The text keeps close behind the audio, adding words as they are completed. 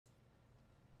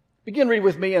Begin reading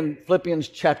with me in Philippians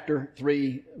chapter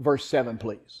 3, verse 7,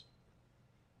 please.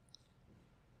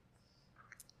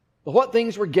 But what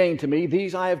things were gained to me,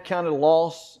 these I have counted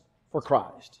loss for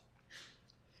Christ.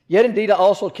 Yet indeed I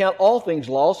also count all things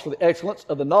lost for the excellence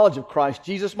of the knowledge of Christ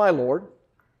Jesus my Lord,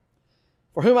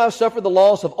 for whom I have suffered the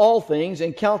loss of all things,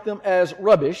 and count them as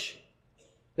rubbish,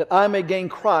 that I may gain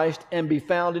Christ and be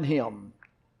found in Him,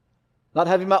 not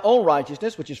having my own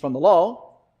righteousness, which is from the law,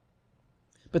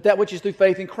 but that which is through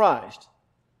faith in Christ,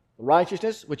 the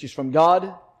righteousness which is from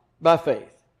God by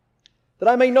faith, that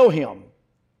I may know Him,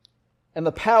 and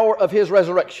the power of His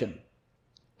resurrection,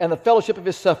 and the fellowship of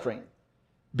His suffering,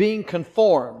 being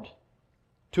conformed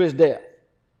to His death,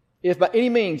 if by any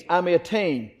means I may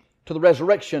attain to the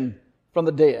resurrection from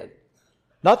the dead.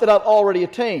 Not that I've already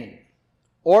attained,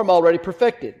 or am already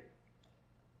perfected,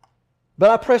 but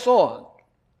I press on,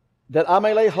 that I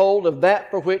may lay hold of that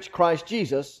for which Christ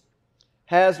Jesus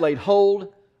has laid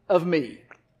hold of me.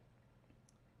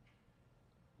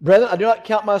 Brethren, I do not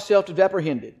count myself to have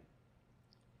apprehended,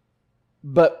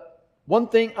 but one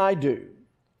thing I do,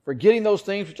 forgetting those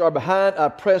things which are behind, I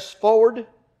press forward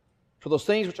to those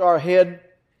things which are ahead.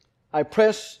 I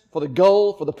press for the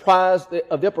goal, for the prize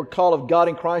of the upward call of God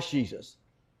in Christ Jesus.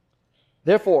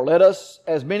 Therefore, let us,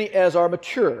 as many as are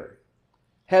mature,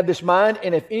 have this mind,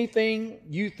 and if anything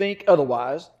you think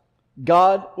otherwise,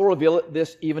 God will reveal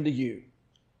this even to you.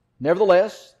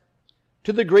 Nevertheless,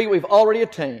 to the degree we've already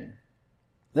attained,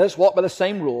 let us walk by the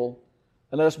same rule,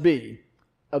 and let us be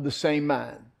of the same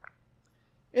mind.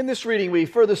 In this reading, we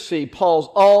further see Paul's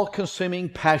all-consuming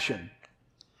passion.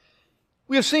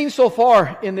 We have seen so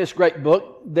far in this great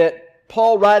book that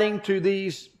Paul, writing to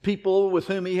these people with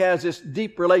whom he has this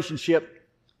deep relationship,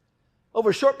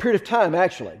 over a short period of time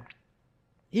actually,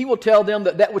 he will tell them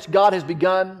that that which God has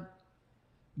begun,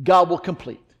 God will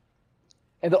complete.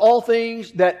 And that all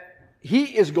things that he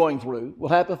is going through will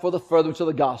happen for the furtherance of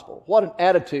the gospel. What an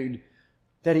attitude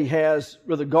that he has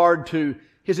with regard to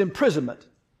his imprisonment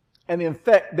and the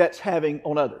effect that's having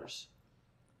on others.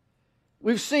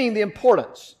 We've seen the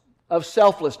importance of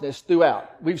selflessness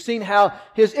throughout. We've seen how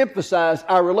he has emphasized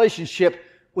our relationship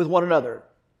with one another.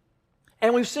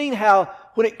 And we've seen how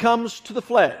when it comes to the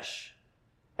flesh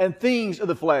and things of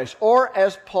the flesh, or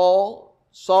as Paul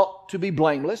sought to be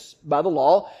blameless by the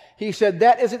law, he said,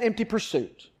 that is an empty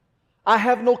pursuit. I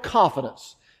have no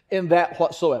confidence in that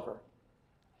whatsoever.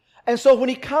 And so when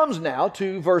he comes now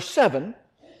to verse 7,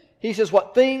 he says,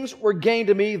 what things were gained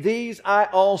to me, these I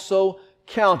also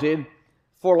counted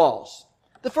for loss.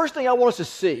 The first thing I want us to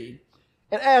see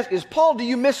and ask is, Paul, do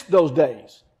you miss those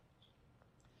days?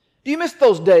 Do you miss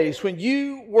those days when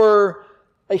you were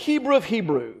a Hebrew of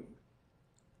Hebrew,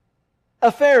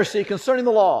 a Pharisee concerning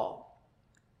the law,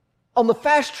 on the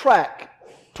fast track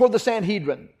toward the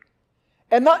Sanhedrin,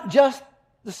 and not just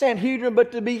the Sanhedrin,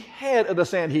 but to be head of the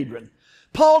Sanhedrin?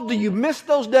 Paul, do you miss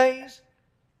those days?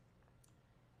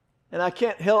 And I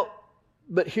can't help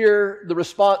but hear the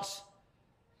response,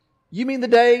 you mean the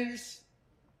days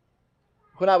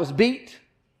when I was beat,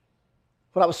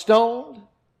 when I was stoned,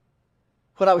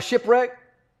 when I was shipwrecked,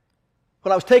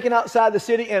 when I was taken outside the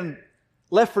city and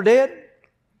left for dead?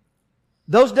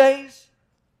 Those days?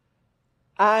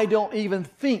 I don't even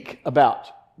think about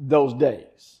those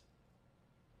days,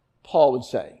 Paul would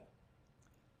say.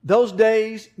 Those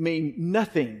days mean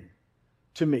nothing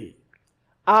to me.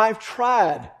 I've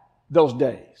tried those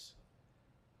days.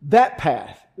 That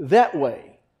path, that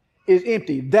way, is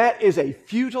empty. That is a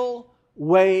futile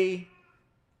way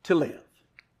to live.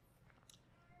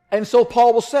 And so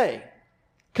Paul will say,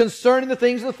 concerning the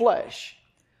things of the flesh,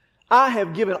 I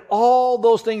have given all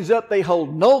those things up. They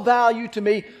hold no value to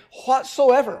me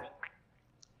whatsoever.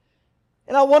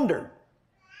 And I wonder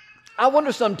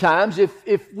sometimes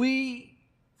if we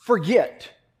forget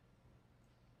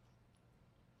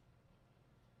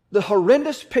the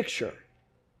horrendous picture,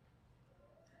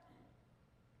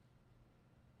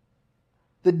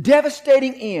 the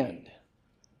devastating end,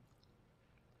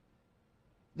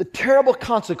 the terrible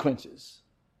consequences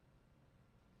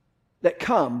that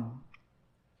come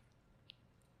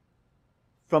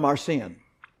from our sin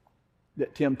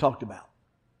that Tim talked about.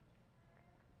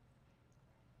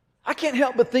 I can't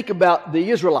help but think about the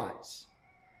Israelites.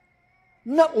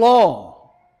 Not long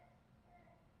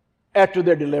after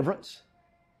their deliverance,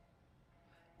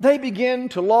 they begin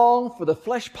to long for the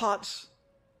flesh pots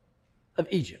of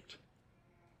Egypt.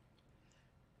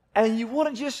 And you want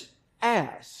to just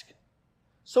ask,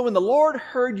 so when the Lord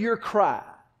heard your cry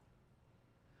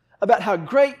about how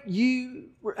great you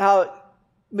were, how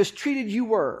mistreated you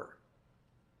were,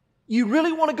 you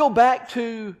really want to go back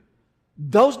to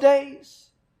those days?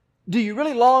 Do you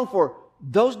really long for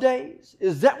those days?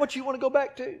 Is that what you want to go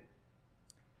back to?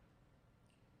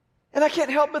 And I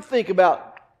can't help but think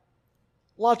about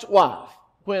Lot's wife.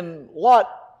 When Lot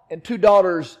and 2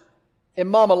 daughters and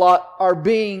Mama Lot are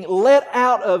being let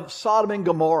out of Sodom and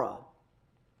Gomorrah.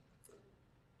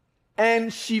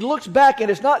 And she looks back, and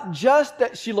it's not just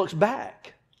that she looks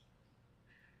back.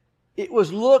 It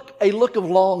was a look of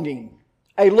longing,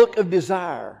 a look of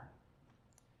desire.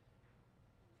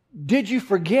 Did you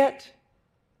forget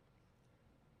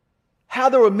how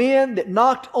there were men that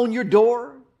knocked on your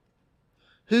door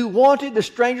who wanted the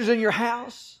strangers in your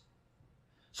house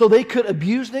so they could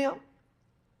abuse them?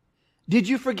 Did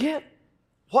you forget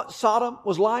what Sodom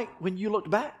was like when you looked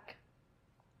back?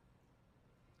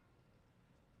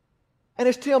 And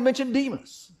as Tim mentioned,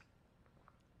 Demas.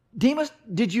 Demas,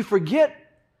 did you forget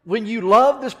when you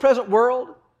loved this present world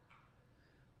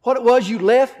what it was you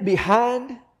left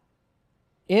behind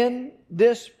in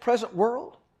this present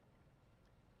world?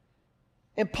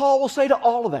 And Paul will say to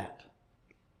all of that,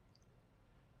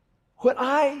 when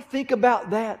I think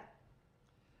about that,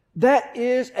 that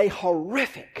is a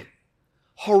horrific,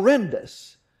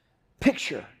 horrendous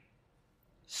picture.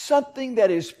 Something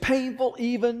that is painful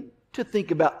even to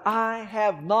think about. I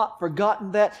have not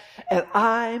forgotten that, and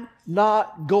I'm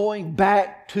not going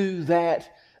back to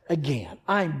that again.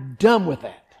 I'm done with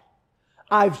that.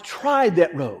 I've tried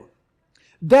that road.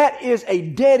 That is a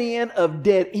dead end of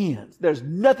dead ends. There's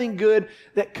nothing good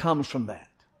that comes from that.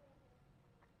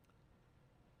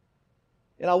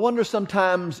 And I wonder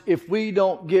sometimes if we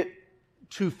don't get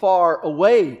too far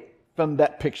away from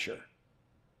that picture,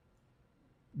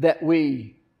 that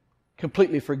we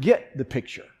completely forget the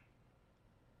picture,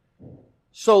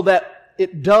 so that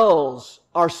it dulls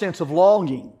our sense of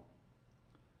longing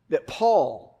that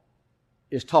Paul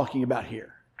is talking about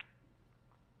here.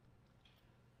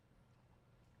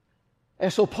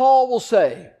 And so Paul will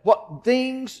say, what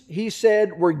things he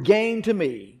said were gain to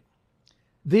me,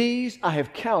 these I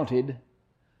have counted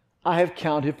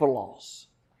for loss.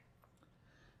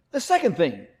 The second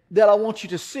thing that I want you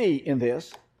to see in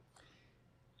this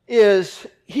is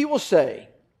he will say,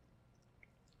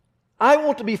 I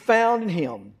want to be found in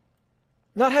Him,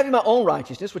 not having my own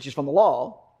righteousness, which is from the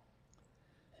law,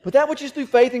 but that which is through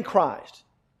faith in Christ,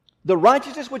 the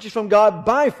righteousness which is from God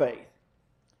by faith,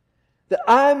 that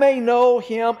I may know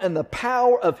Him and the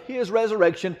power of His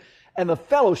resurrection and the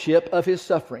fellowship of His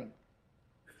suffering.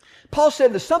 Paul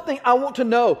said, there's something I want to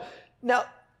know. Now,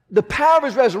 the power of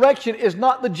His resurrection is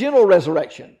not the general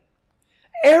resurrection.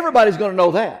 Everybody's going to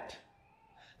know that.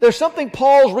 There's something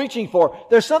Paul's reaching for.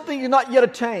 There's something he's not yet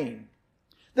attained.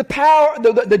 The power,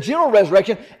 the general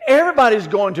resurrection, everybody's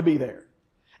going to be there.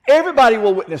 Everybody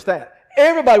will witness that.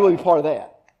 Everybody will be part of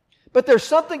that. But there's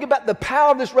something about the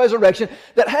power of this resurrection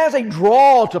that has a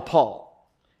draw to Paul.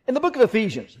 In the book of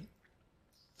Ephesians,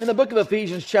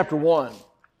 chapter 1,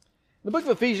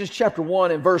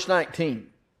 in verse 19,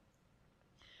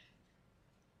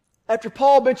 after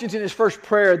Paul mentions in his first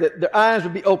prayer that their eyes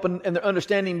would be open and their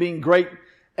understanding being great,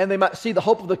 and they might see the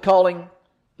hope of the calling,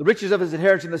 the riches of His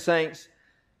inheritance in the saints,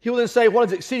 he will then say, what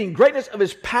is the exceeding greatness of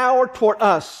His power toward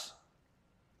us,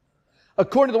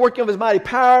 according to the working of His mighty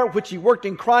power, which He worked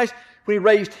in Christ, when He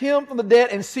raised Him from the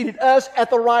dead and seated us at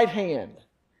the right hand.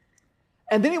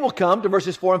 And then he will come to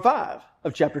verses 4 and 5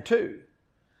 of chapter 2.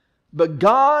 But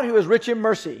God, who is rich in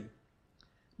mercy,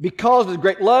 because of His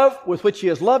great love with which He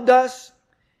has loved us,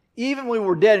 even when we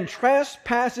were dead in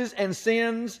trespasses and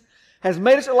sins, has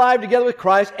made us alive together with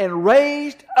Christ and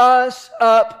raised us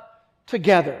up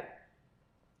together.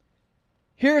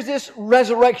 Here's this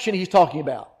resurrection he's talking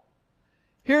about.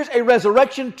 Here's a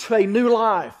resurrection to a new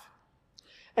life.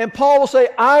 And Paul will say,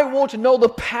 I want to know the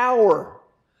power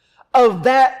of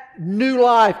that new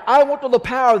life. I want to know the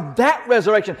power of that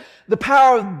resurrection, the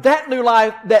power of that new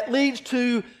life that leads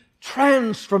to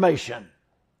transformation.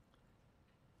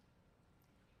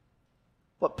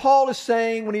 What Paul is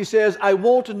saying when he says, I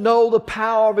want to know the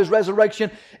power of His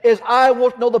resurrection, is I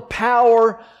want to know the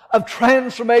power of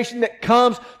transformation that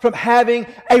comes from having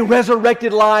a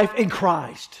resurrected life in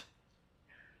Christ.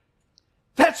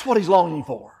 That's what he's longing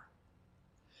for.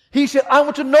 He said, I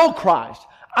want to know Christ.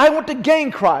 I want to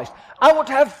gain Christ. I want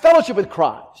to have fellowship with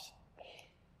Christ.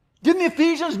 Didn't the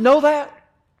Ephesians know that?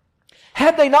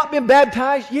 Had they not been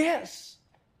baptized? Yes.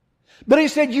 But he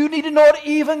said, you need to know it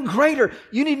even greater.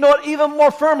 You need to know it even more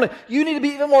firmly. You need to be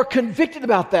even more convicted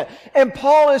about that. And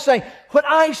Paul is saying, when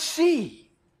I see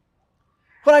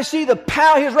the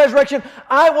power of His resurrection,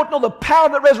 I want to know the power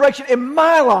of that resurrection in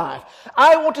my life.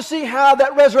 I want to see how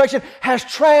that resurrection has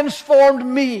transformed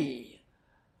me.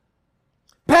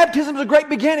 Baptism is a great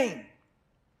beginning.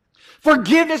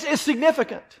 Forgiveness is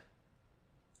significant.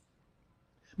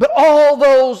 But all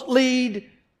those lead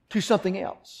to something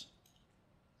else.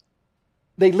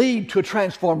 They lead to a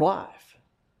transformed life.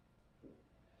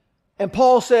 And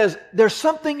Paul says, there's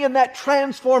something in that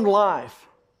transformed life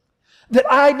that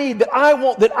I need, that I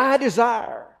want, that I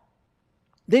desire.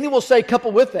 Then he will say,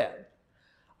 coupled with that,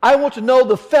 I want to know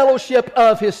the fellowship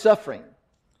of His suffering.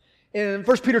 In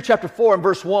 1 Peter chapter 4 and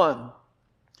verse 1,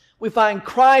 we find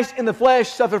Christ in the flesh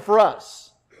suffered for us.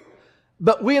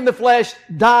 But we in the flesh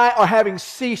die or having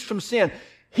ceased from sin.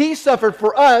 He suffered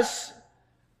for us.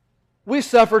 We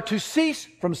suffer to cease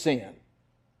from sin.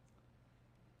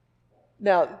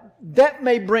 Now, that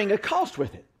may bring a cost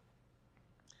with it.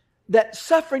 That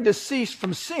suffering to cease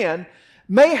from sin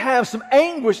may have some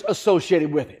anguish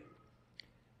associated with it.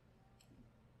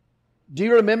 Do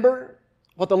you remember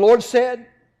what the Lord said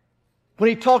when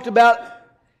He talked about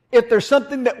if there's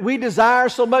something that we desire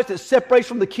so much that separates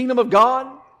from the kingdom of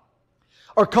God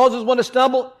or causes one to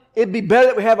stumble, it'd be better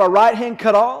that we have our right hand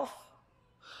cut off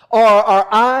or our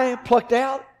eye plucked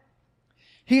out?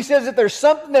 He says that there's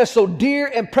something that's so dear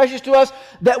and precious to us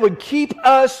that would keep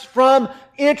us from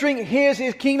entering His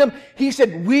kingdom. He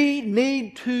said we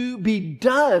need to be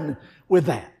done with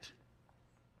that.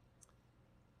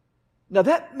 Now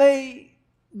that may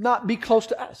not be close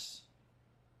to us.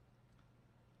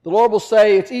 The Lord will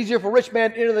say it's easier for a rich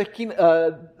man to enter the kingdom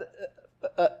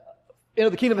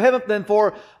of heaven than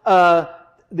for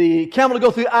the camel to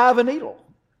go through the eye of a needle.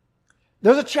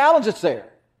 There's a challenge that's there.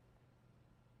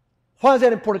 Why is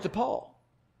that important to Paul?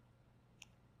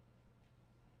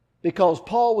 Because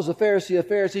Paul was a Pharisee of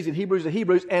Pharisees and Hebrews of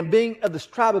Hebrews, and being of the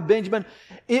tribe of Benjamin,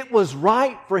 it was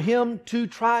right for him to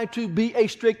try to be a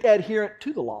strict adherent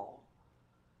to the law.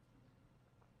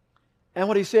 And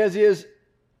what he says is,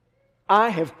 I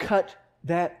have cut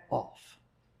that off.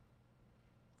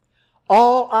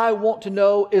 All I want to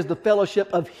know is the fellowship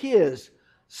of His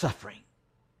suffering.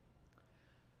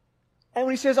 And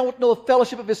when he says, I want to know the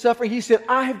fellowship of His suffering, he said,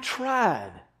 I have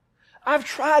tried. I've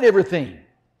tried everything.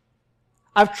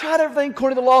 I've tried everything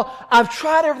according to the law. I've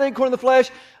tried everything according to the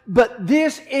flesh. But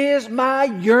this is my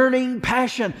yearning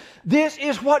passion. This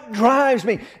is what drives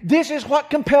me. This is what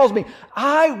compels me.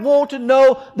 I want to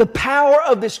know the power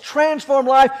of this transformed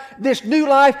life, this new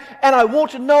life, and I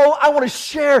want to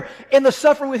share in the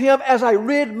suffering with Him as I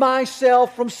rid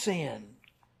myself from sin.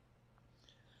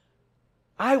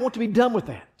 I want to be done with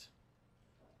that.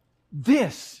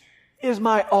 This is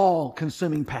my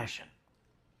all-consuming passion.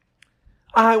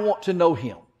 I want to know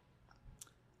Him.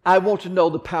 I want to know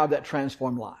the power of that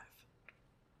transformed life.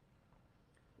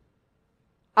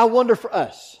 I wonder for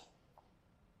us,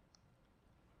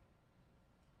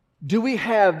 do we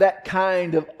have that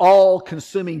kind of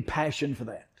all-consuming passion for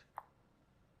that?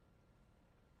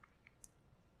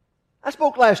 I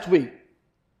spoke last week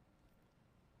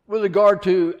with regard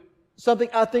to something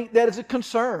I think that is a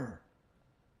concern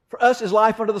for us as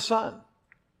life under the sun.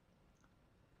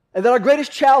 And that our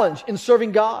greatest challenge in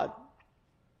serving God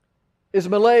is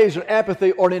malaise or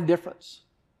apathy or an indifference.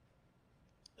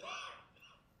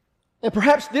 And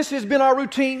perhaps this has been our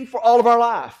routine for all of our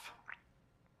life.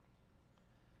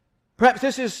 Perhaps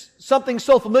this is something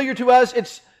so familiar to us,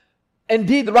 it's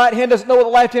indeed the right hand doesn't know what the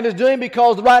left hand is doing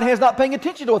because the right hand is not paying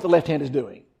attention to what the left hand is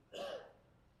doing.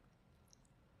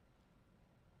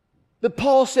 But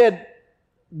Paul said,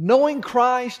 knowing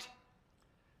Christ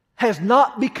has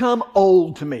not become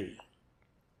old to me.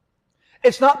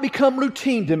 It's not become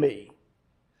routine to me.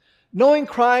 Knowing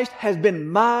Christ has been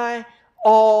my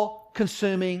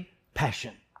all-consuming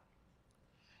passion.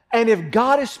 And if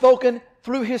God has spoken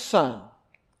through His Son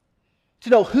to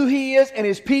know who He is and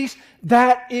His peace,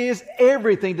 that is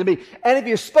everything to me. And if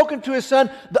He has spoken to His Son,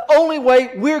 the only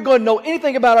way we're going to know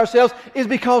anything about ourselves is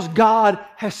because God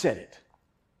has said it.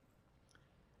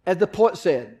 As the poet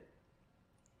said,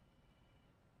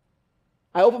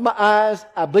 I open my eyes,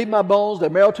 I bleed my bones, their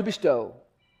marrow to bestow,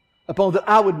 upon that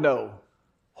I would know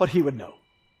what He would know.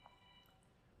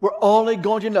 We're only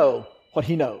going to know what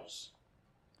He knows.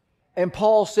 And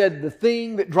Paul said, the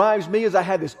thing that drives me is I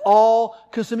have this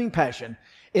all-consuming passion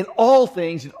in all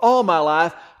things, in all my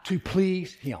life, to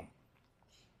please Him.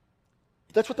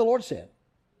 That's what the Lord said.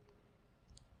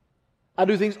 I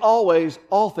do things always,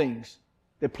 all things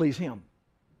that please Him.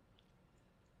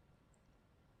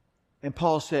 And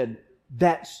Paul said,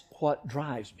 that's what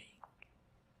drives me.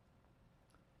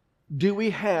 Do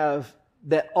we have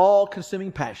that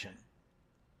all-consuming passion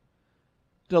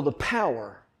to know the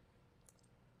power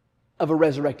of a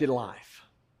resurrected life?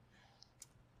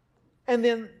 And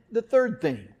then the third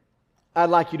thing I'd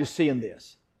like you to see in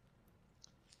this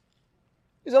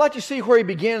is I'd like you to see where he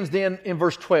begins then in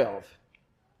verse 12.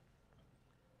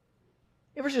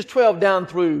 In verses 12 down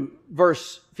through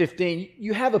verse 15,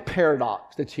 you have a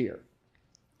paradox that's here.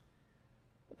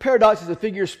 A paradox is a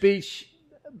figure of speech.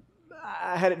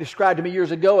 I had it described to me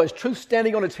years ago as truth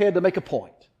standing on its head to make a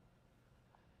point.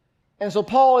 And so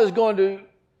Paul is going to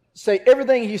say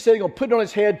everything he said, he's going to put it on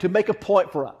his head to make a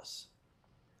point for us.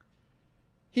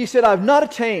 He said, I've not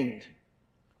attained,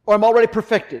 or I'm already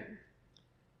perfected,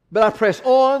 but I press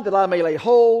on that I may lay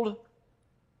hold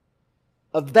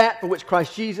of that for which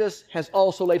Christ Jesus has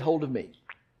also laid hold of me.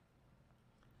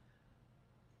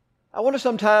 I wonder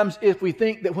sometimes if we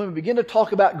think that when we begin to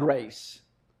talk about grace,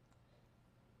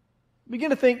 we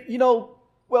begin to think,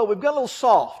 well, we've got a little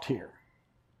soft here.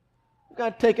 We've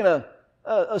got taken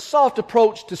a soft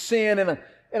approach to sin and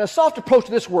a soft approach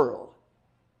to this world.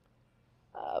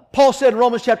 Paul said in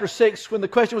Romans chapter 6, when the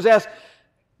question was asked,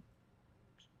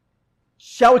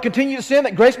 shall we continue to sin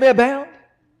that grace may abound?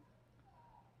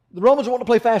 The Romans want to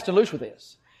play fast and loose with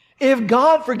this. If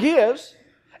God forgives,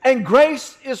 and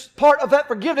grace is part of that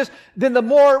forgiveness, then the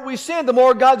more we sin, the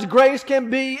more God's grace can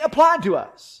be applied to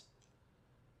us.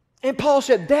 And Paul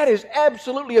said, that is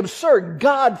absolutely absurd.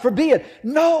 God forbid.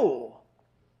 No.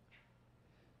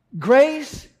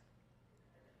 Grace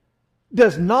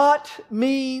does not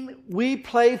mean we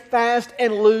play fast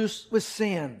and loose with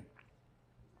sin.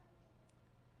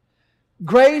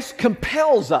 Grace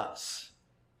compels us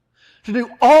to do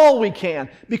all we can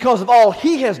because of all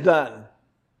He has done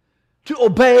to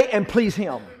obey and please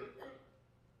Him.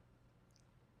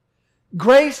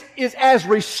 Grace is as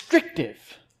restrictive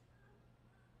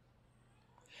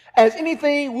as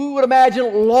anything we would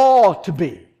imagine law to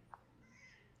be.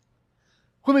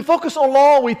 When we focus on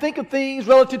law, we think of things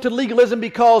relative to legalism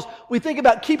because we think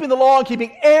about keeping the law and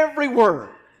keeping every word.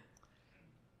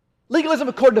 Legalism,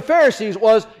 according to Pharisees,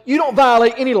 was you don't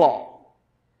violate any law.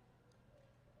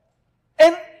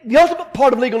 And the ultimate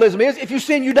part of legalism is if you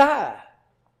sin, you die.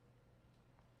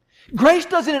 Grace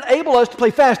doesn't enable us to play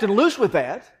fast and loose with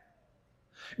that.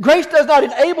 Grace does not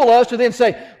enable us to then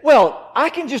say, well,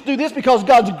 I can just do this because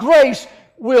God's grace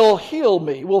will heal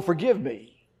me, will forgive me.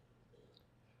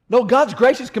 No, God's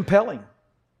grace is compelling.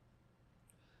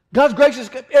 God's grace is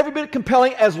every bit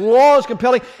compelling as law is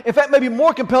compelling. In fact, maybe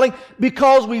more compelling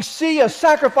because we see a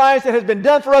sacrifice that has been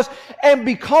done for us, and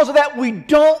because of that, we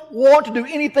don't want to do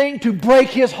anything to break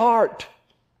His heart.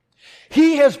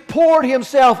 He has poured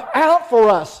Himself out for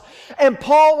us. And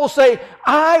Paul will say,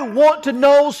 I want to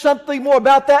know something more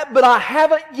about that, but I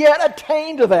haven't yet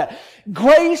attained to that.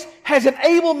 Grace has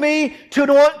enabled me to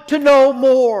want to know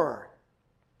more.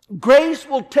 Grace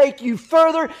will take you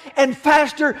further and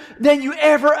faster than you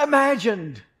ever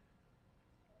imagined.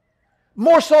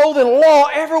 More so than law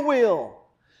ever will.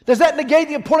 Does that negate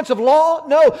the importance of law?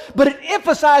 No, but it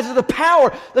emphasizes the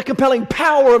power, the compelling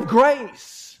power of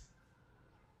grace.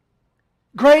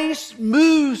 Grace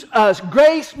moves us.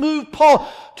 Grace moved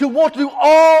Paul to want to do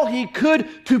all he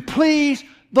could to please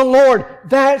the Lord.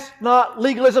 That's not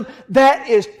legalism. That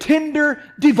is tender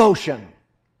devotion.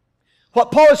 What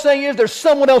Paul is saying is there's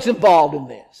someone else involved in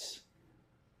this.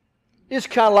 It's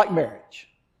kind of like marriage.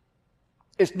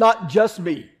 It's not just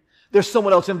me. There's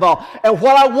someone else involved. And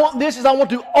what I want this is I want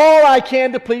to do all I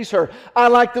can to please her. I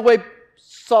like the way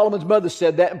Solomon's mother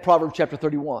said that in Proverbs chapter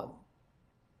 31.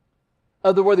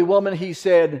 Of the worthy woman, she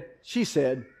said,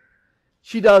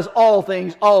 she does all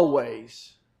things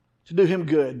always to do him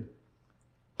good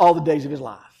all the days of his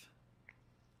life.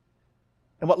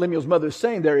 And what Lemuel's mother is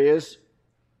saying there is,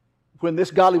 when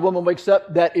this godly woman wakes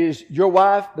up, that is your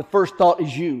wife, the first thought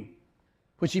is you.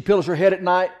 When she pillows her head at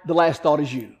night, the last thought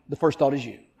is you. The first thought is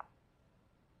you.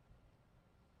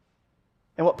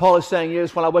 And what Paul is saying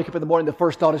is, when I wake up in the morning, the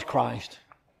first thought is Christ.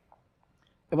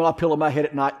 And when I pillow my head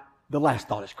at night, the last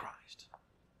thought is Christ.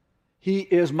 He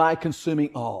is my consuming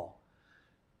all.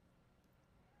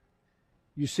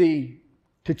 You see,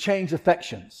 to change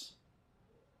affections,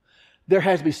 there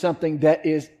has to be something that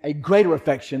is a greater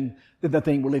affection than the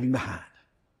thing we're leaving behind.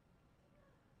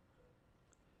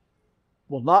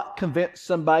 We'll not convince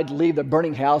somebody to leave their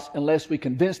burning house unless we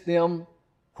convince them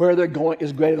where they're going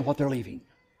is greater than what they're leaving.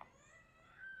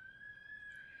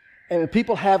 And when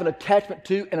people have an attachment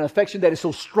to and an affection that is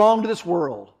so strong to this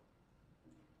world,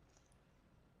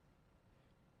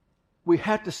 we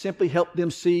have to simply help them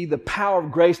see the power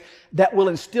of grace that will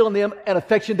instill in them an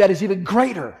affection that is even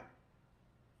greater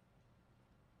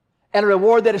and a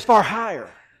reward that is far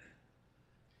higher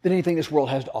than anything this world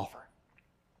has to offer.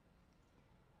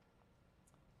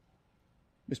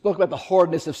 We spoke about the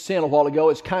hardness of sin a while ago.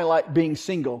 It's kind of like being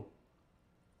single.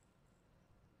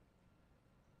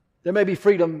 There may be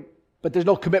freedom, but there's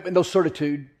no commitment, no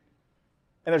certitude,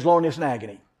 and there's loneliness and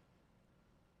agony.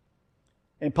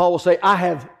 And Paul will say, I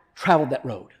have traveled that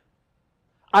road.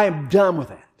 I am done with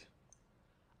that.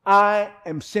 I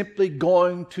am simply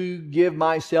going to give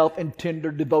myself in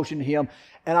tender devotion to Him,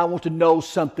 and I want to know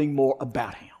something more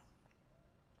about Him.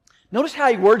 Notice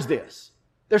how he words this.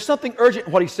 There's something urgent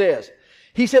in what he says.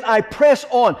 He said, I press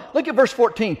on. Look at verse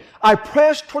 14. I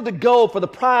press toward the goal for the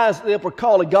prize of the upward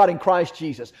call of God in Christ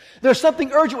Jesus. There's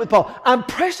something urgent with Paul. I'm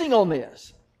pressing on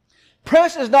this.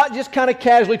 Press is not just kind of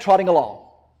casually trotting along.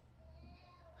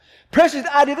 Press is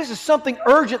the idea this is something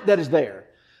urgent that is there.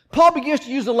 Paul begins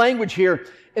to use the language here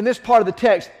in this part of the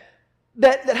text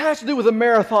that has to do with a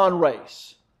marathon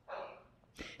race.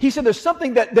 He said there's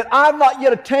something that I've not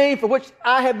yet attained, for which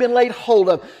I have been laid hold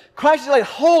of. Christ has laid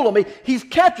hold of me. He's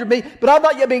captured me, but I've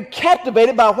not yet been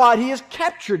captivated by what He has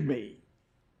captured me.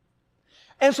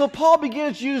 And so Paul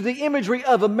begins to use the imagery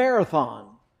of a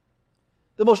marathon,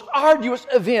 the most arduous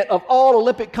event of all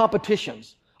Olympic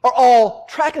competitions, or all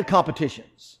track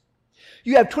competitions.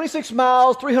 You have 26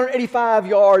 miles, 385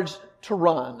 yards to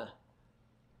run.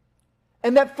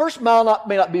 And that first mile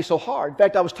may not be so hard. In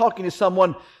fact, I was talking to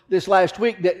someone this last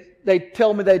week that they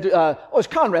tell me they do, it was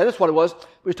Conrad, that's what it was.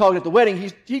 We were talking at the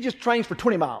wedding. He just trains for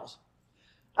 20 miles.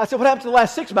 I said, what happened to the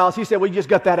last 6 miles? He said, well, you just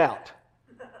got that out.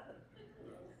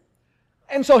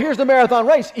 And so here's the marathon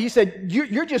race. He said,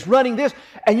 you're just running this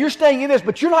and you're staying in this,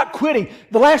 but you're not quitting.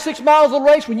 The last 6 miles of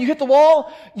the race, when you hit the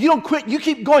wall, you don't quit. You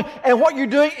keep going. And what you're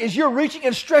doing is you're reaching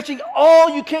and stretching all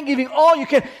you can, giving all you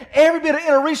can. Every bit of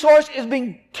inner resource is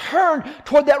being turned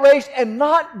toward that race and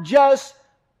not just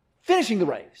finishing the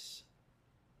race,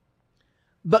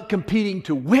 but competing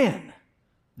to win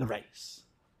the race.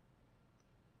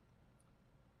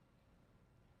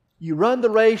 You run the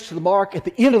race to the mark at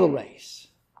the end of the race.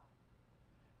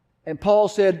 And Paul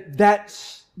said,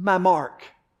 that's my mark.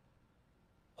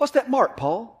 What's that mark,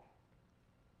 Paul?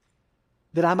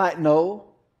 That I might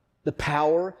know the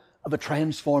power of a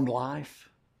transformed life.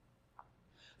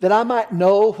 That I might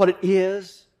know what it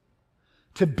is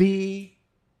to be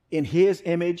in His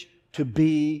image, to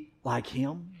be like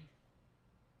Him.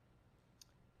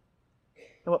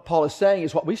 And what Paul is saying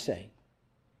is what we say.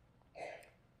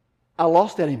 I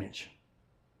lost that image.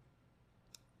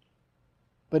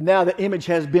 But now the image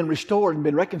has been restored and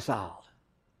been reconciled.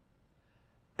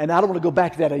 And I don't want to go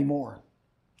back to that anymore.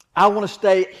 I want to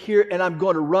stay here and I'm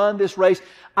going to run this race.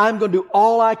 I'm going to do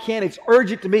all I can. It's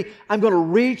urgent to me. I'm going to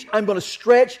reach. I'm going to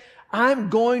stretch. I'm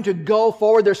going to go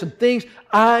forward. There's some things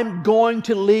I'm going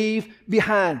to leave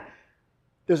behind.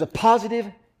 There's a positive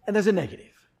and there's a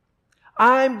negative.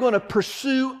 I'm going to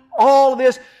pursue all of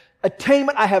this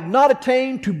attainment I have not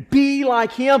attained to be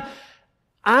like Him.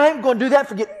 I'm going to do that,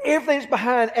 forget everything that's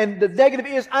behind. And the negative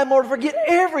is I'm going to forget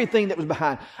everything that was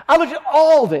behind. I looked at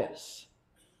all this.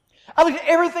 I looked at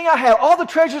everything I had, all the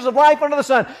treasures of life under the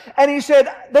sun. And he said,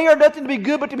 they are nothing to be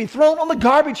good but to be thrown on the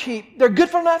garbage heap. They're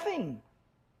good for nothing.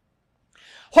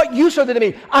 What use are they to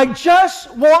me? I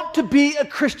just want to be a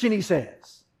Christian, he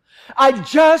says. I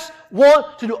just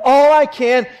want to do all I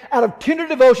can out of tender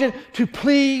devotion to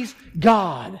please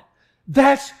God.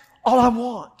 That's all I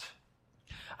want.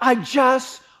 I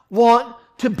just want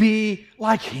to be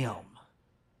like Him.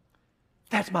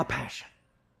 That's my passion.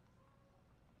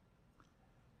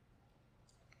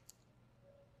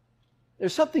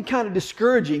 There's something kind of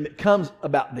discouraging that comes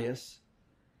about this.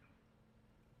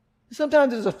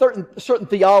 Sometimes there's a certain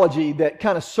theology that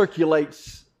kind of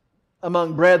circulates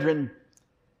among brethren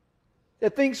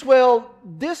that thinks, well,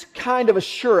 this kind of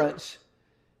assurance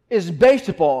is based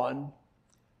upon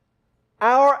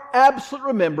our absolute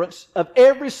remembrance of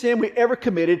every sin we ever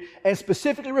committed and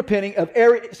specifically repenting of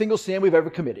every single sin we've ever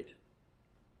committed.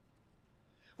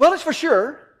 Well, it's for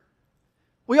sure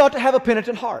we ought to have a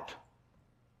penitent heart.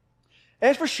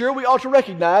 And it's for sure we ought to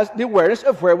recognize the awareness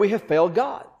of where we have failed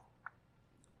God.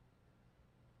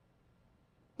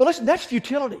 But listen, that's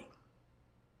futility.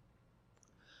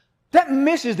 That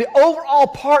misses the overall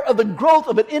part of the growth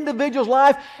of an individual's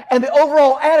life and the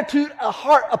overall attitude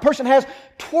a person has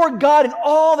toward God in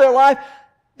all their life.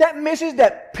 That misses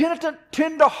that penitent,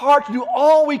 tender heart to do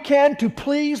all we can to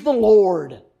please the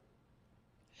Lord.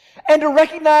 And to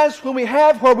recognize when we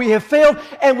have where we have failed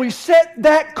and we set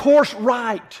that course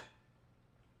right.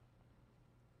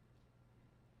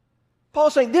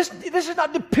 Paul's saying this is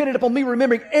not dependent upon me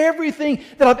remembering everything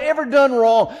that I've ever done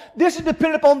wrong. This is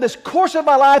dependent upon this course of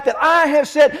my life that I have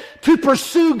set to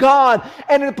pursue God.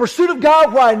 And in the pursuit of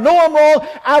God, where I know I'm wrong,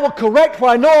 I will correct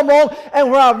where I know I'm wrong.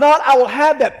 And where I'm not, I will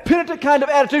have that penitent kind of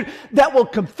attitude that will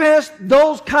confess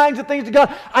those kinds of things to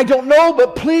God. I don't know,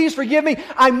 but please forgive me.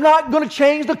 I'm not going to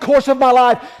change the course of my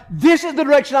life. This is the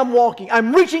direction I'm walking.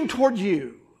 I'm reaching toward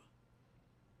You.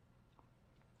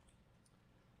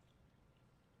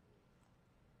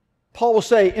 Paul will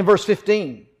say in verse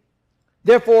 15,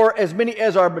 therefore, as many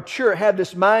as are mature have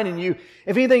this mind in you.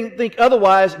 If anything think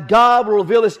otherwise, God will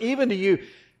reveal this even to you.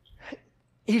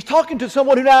 He's talking to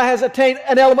someone who now has attained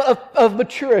an element of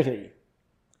maturity.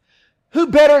 Who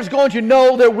better is going to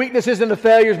know their weaknesses and their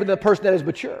failures than the person that is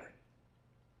mature?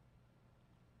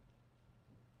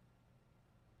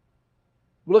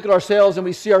 We look at ourselves and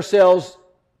we see ourselves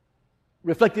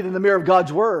reflected in the mirror of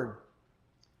God's Word.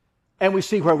 And we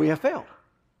see where we have failed.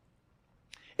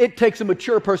 It takes a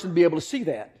mature person to be able to see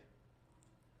that.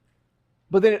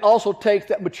 But then it also takes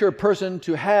that mature person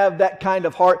to have that kind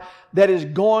of heart that is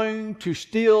going to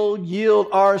still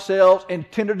yield ourselves in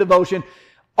tender devotion,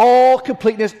 all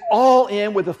completeness, all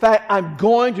in with the fact I'm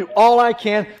going to do all I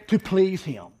can to please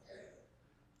Him.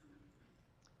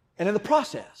 And in the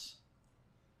process,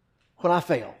 when I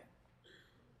fail,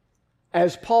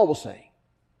 as Paul will say,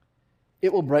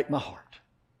 it will break my heart.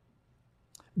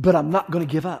 But I'm not going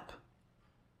to give up.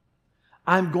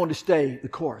 I'm going to stay the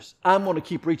course. I'm going to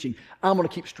keep reaching. I'm going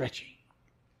to keep stretching.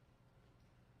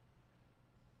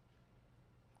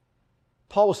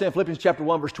 Paul will say in Philippians chapter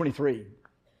 1, verse 23,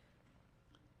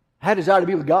 I had a desire to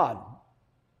be with God,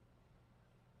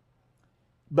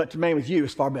 but to remain with you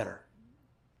is far better.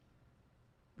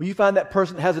 When you find that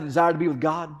person that has a desire to be with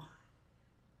God,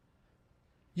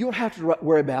 you don't have to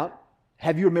worry about,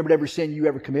 have you remembered every sin you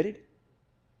ever committed?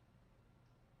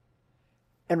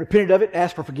 And repented of it,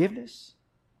 asked for forgiveness?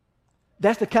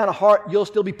 That's the kind of heart you'll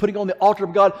still be putting on the altar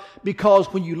of God, because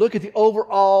when you look at the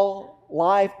overall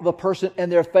life of a person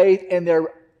and their faith and their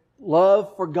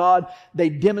love for God, they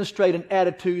demonstrate an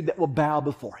attitude that will bow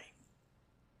before Him.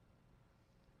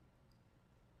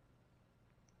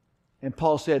 And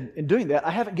Paul said, in doing that,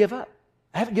 I haven't given up.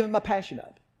 I haven't given my passion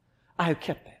up. I have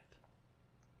kept that.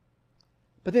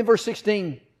 But then verse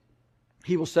 16,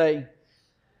 he will say,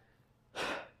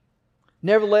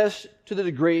 nevertheless, to the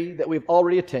degree that we've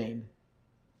already attained,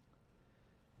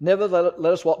 never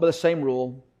let us walk by the same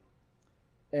rule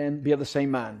and be of the same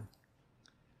mind.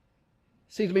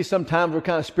 Seems to me sometimes we're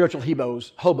kind of spiritual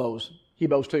hobos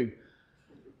too.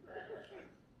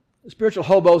 Spiritual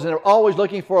hobos, and they're always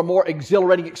looking for a more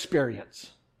exhilarating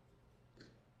experience.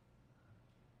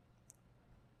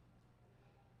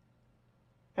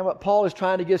 And what Paul is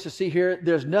trying to get us to see here,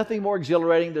 there's nothing more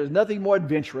exhilarating, there's nothing more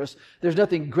adventurous, there's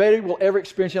nothing greater we'll ever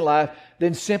experience in life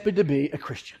than simply to be a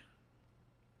Christian.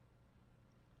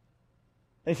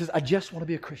 And he says, I just want to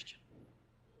be a Christian.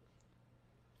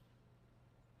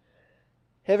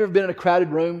 Have you ever been in a crowded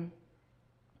room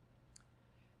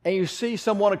and you see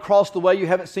someone across the way you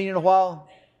haven't seen in a while,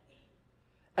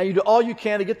 and you do all you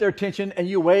can to get their attention, and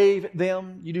you wave at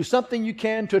them, you do something you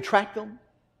can to attract them?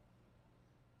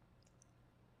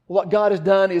 What God has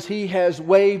done is He has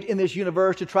waved in this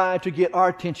universe to try to get our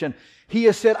attention. He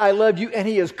has said, I love you, and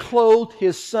He has clothed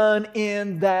His Son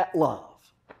in that love.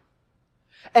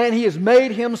 And He has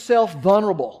made Himself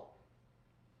vulnerable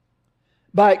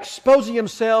by exposing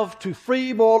Himself to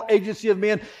free moral agency of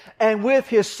men. And with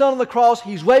His Son on the cross,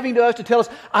 He's waving to us to tell us,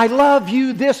 I love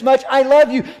you this much. I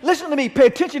love you. Listen to me. Pay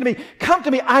attention to me. Come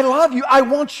to me. I love you. I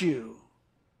want you.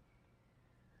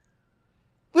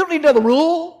 We don't need another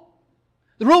rule.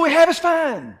 The rule we have is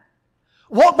fine.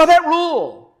 Walk by that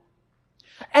rule.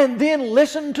 And then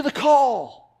listen to the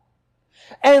call.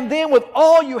 And then with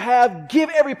all you have, give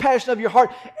every passion of your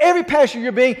heart, every passion of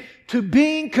your being, to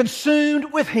being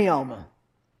consumed with Him.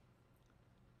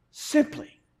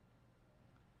 Simply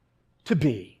to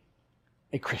be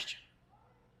a Christian.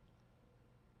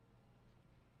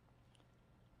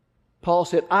 Paul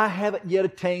said, I haven't yet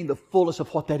attained the fullness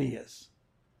of what that is.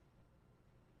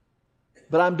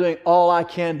 But I'm doing all I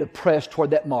can to press toward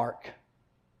that mark.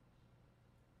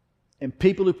 And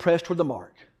people who press toward the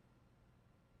mark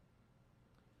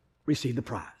receive the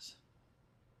prize.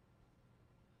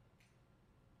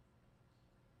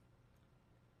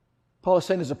 Paul is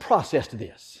saying there's a process to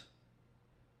this.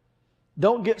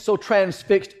 Don't get so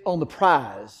transfixed on the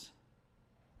prize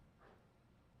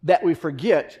that we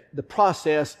forget the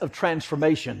process of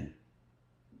transformation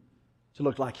to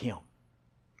look like Him.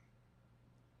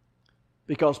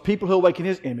 Because people who awaken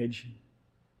His image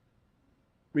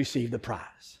receive the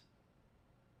prize.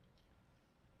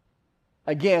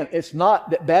 Again, it's not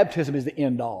that baptism is the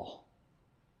end all.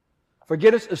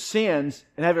 Forgiveness of sins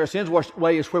and having our sins washed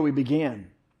away is where we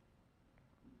begin.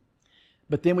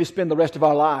 But then we spend the rest of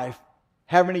our life,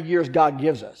 however many years God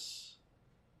gives us,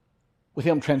 with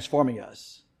Him transforming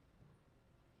us.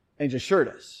 And He's assured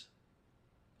us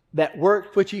that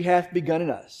work which He hath begun in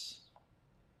us,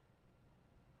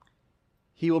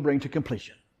 He will bring to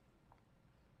completion.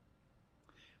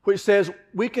 Which says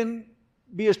we can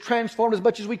be as transformed as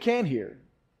much as we can here.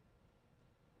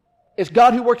 It's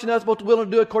God who works in us both to will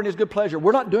and to do according to His good pleasure.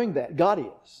 We're not doing that. God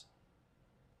is.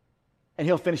 And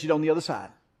He'll finish it on the other side.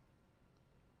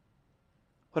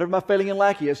 Whatever my failing and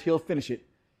lack is, He'll finish it.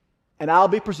 And I'll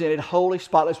be presented holy,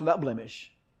 spotless, without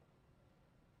blemish.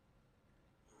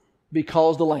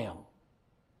 Because the Lamb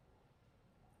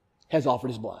has offered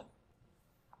His blood.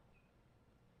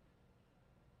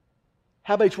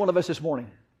 How about each one of us this morning?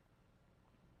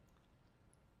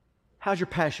 How's your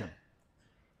passion?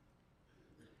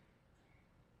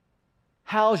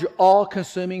 How's your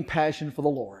all-consuming passion for the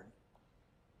Lord?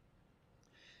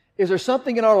 Is there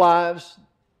something in our lives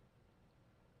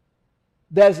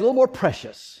that is a little more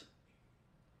precious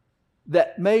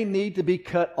that may need to be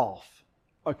cut off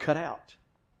or cut out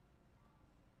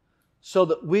so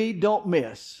that we don't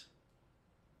miss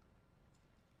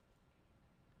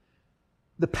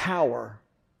the power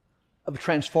of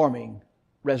transforming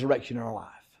resurrection in our life?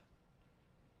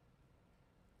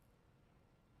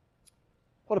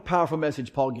 What a powerful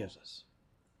message Paul gives us.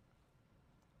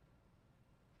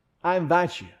 I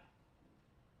invite you,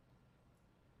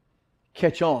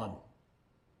 catch on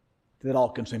to that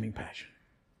all-consuming passion.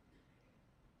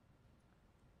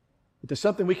 If there's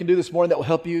something we can do this morning that will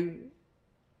help you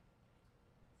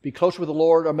be closer with the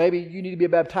Lord, or maybe you need to be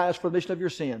baptized for the remission of your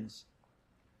sins,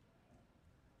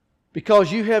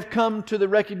 because you have come to the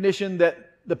recognition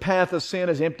that the path of sin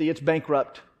is empty, it's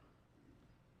bankrupt,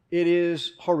 it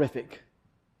is horrific,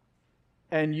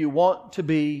 and you want to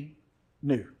be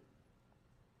new.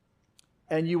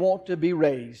 And you want to be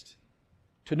raised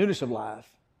to newness of life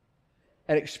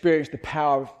and experience the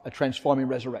power of a transforming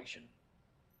resurrection.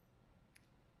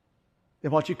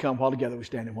 Then why don't you come while together we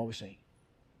stand and while we sing.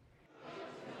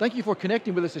 Thank you for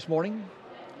connecting with us this morning.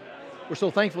 We're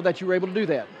so thankful that you were able to do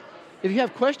that. If you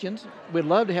have questions, we'd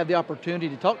love to have the opportunity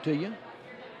to talk to you.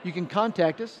 You can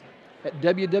contact us at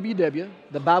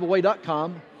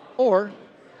www.thebibleway.com or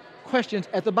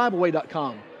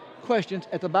questions@thebibleway.com.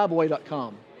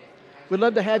 Questions@thebibleway.com. We'd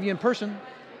love to have you in person.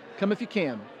 Come if you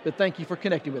can. But thank you for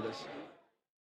connecting with us.